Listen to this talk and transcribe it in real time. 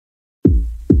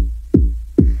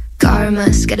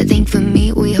Karma's got a thing for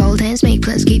me. We hold hands, make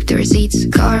plans, keep the receipts.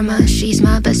 Karma, she's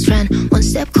my best friend. One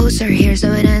step closer, here's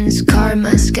how it ends.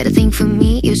 Karma's got a thing for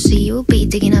me. You see, you'll be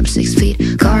digging up 6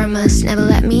 feet. Karma's never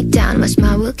let me down. My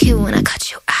smile will kill when I cut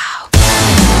you out.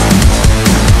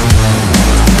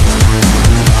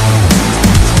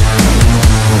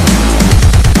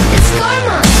 It's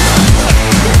karma.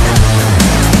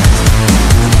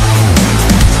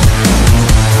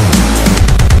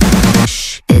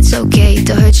 It's okay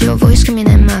to hurt your voice screaming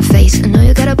in my face. I know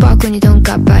you gotta bark when you don't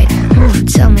got bite.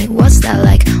 Tell me, what's that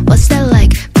like? What's that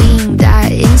like? Being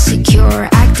that insecure,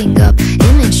 acting up,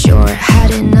 immature.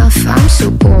 Had enough, I'm so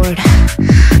bored.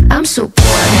 I'm so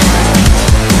bored.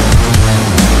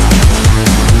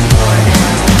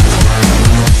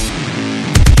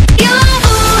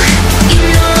 You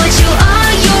know what you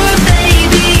are, you're a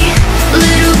baby,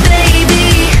 little baby.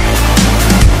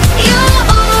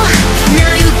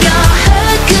 Now you got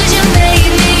hurt 'cause you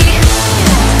made me.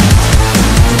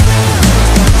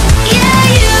 Yeah,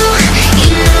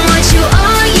 you know what you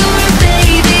are, you're a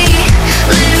baby,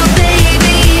 little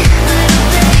baby.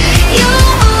 You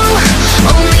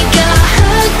only got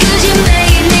hurt 'cause you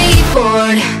made me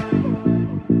bored.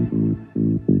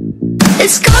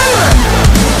 It's karma.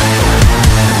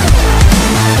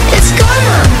 It's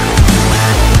karma.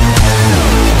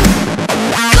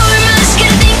 Karma's got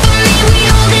a thing for me. We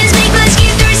hold hands, make plans,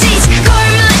 keep the receipts.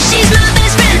 Karma, she's my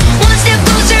best friend. One step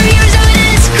closer, here's how it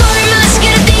ends. Karma's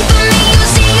got a thing for me.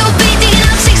 You'll see, you'll be digging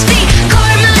up 6 feet.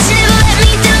 Karma's never let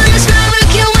me down. My smile will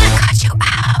kill when I cut you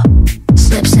out.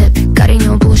 Snip, snip, cutting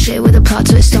your bullshit with a plot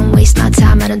twist. Don't waste my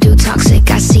time, I don't do toxic.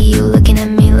 I see you looking at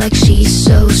me like she's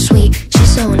so sweet.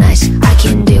 She's so nice, I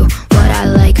can do what I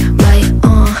like, right?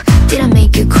 Did I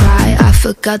make you cry? I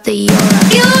forgot that you're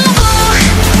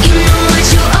you know what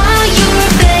you are, you're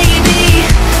a baby,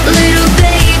 little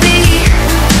baby.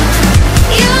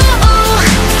 You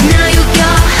now you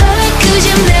got hurt 'cause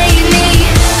you made me.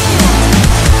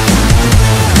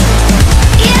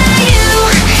 Yeah,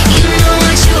 you know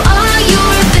what you are,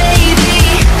 you're a baby,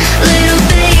 little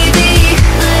baby.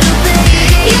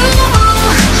 You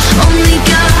only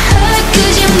got hurt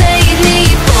 'cause you made me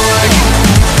bored.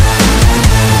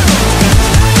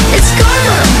 It's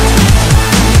karma.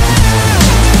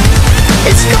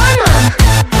 It's karma.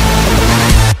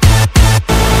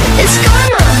 It's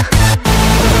karma.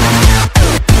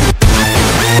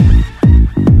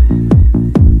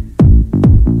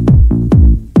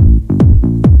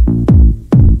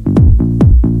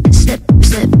 Snip,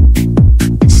 snip,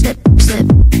 snip, snip,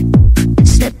 snip,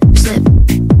 snip, snip,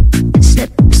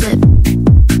 snip,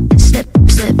 snip, snip,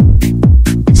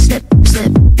 snip,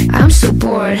 snip. I'm so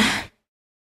bored.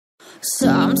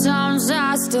 Sometimes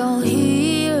I still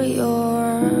hear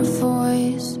your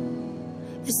voice.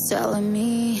 It's telling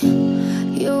me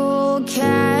you'll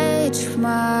catch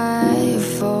my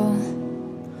fall.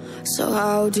 So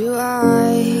how do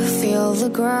I feel the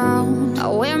ground? I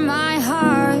wear my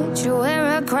heart, you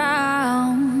wear a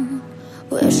crown.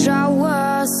 Wish I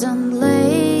wasn't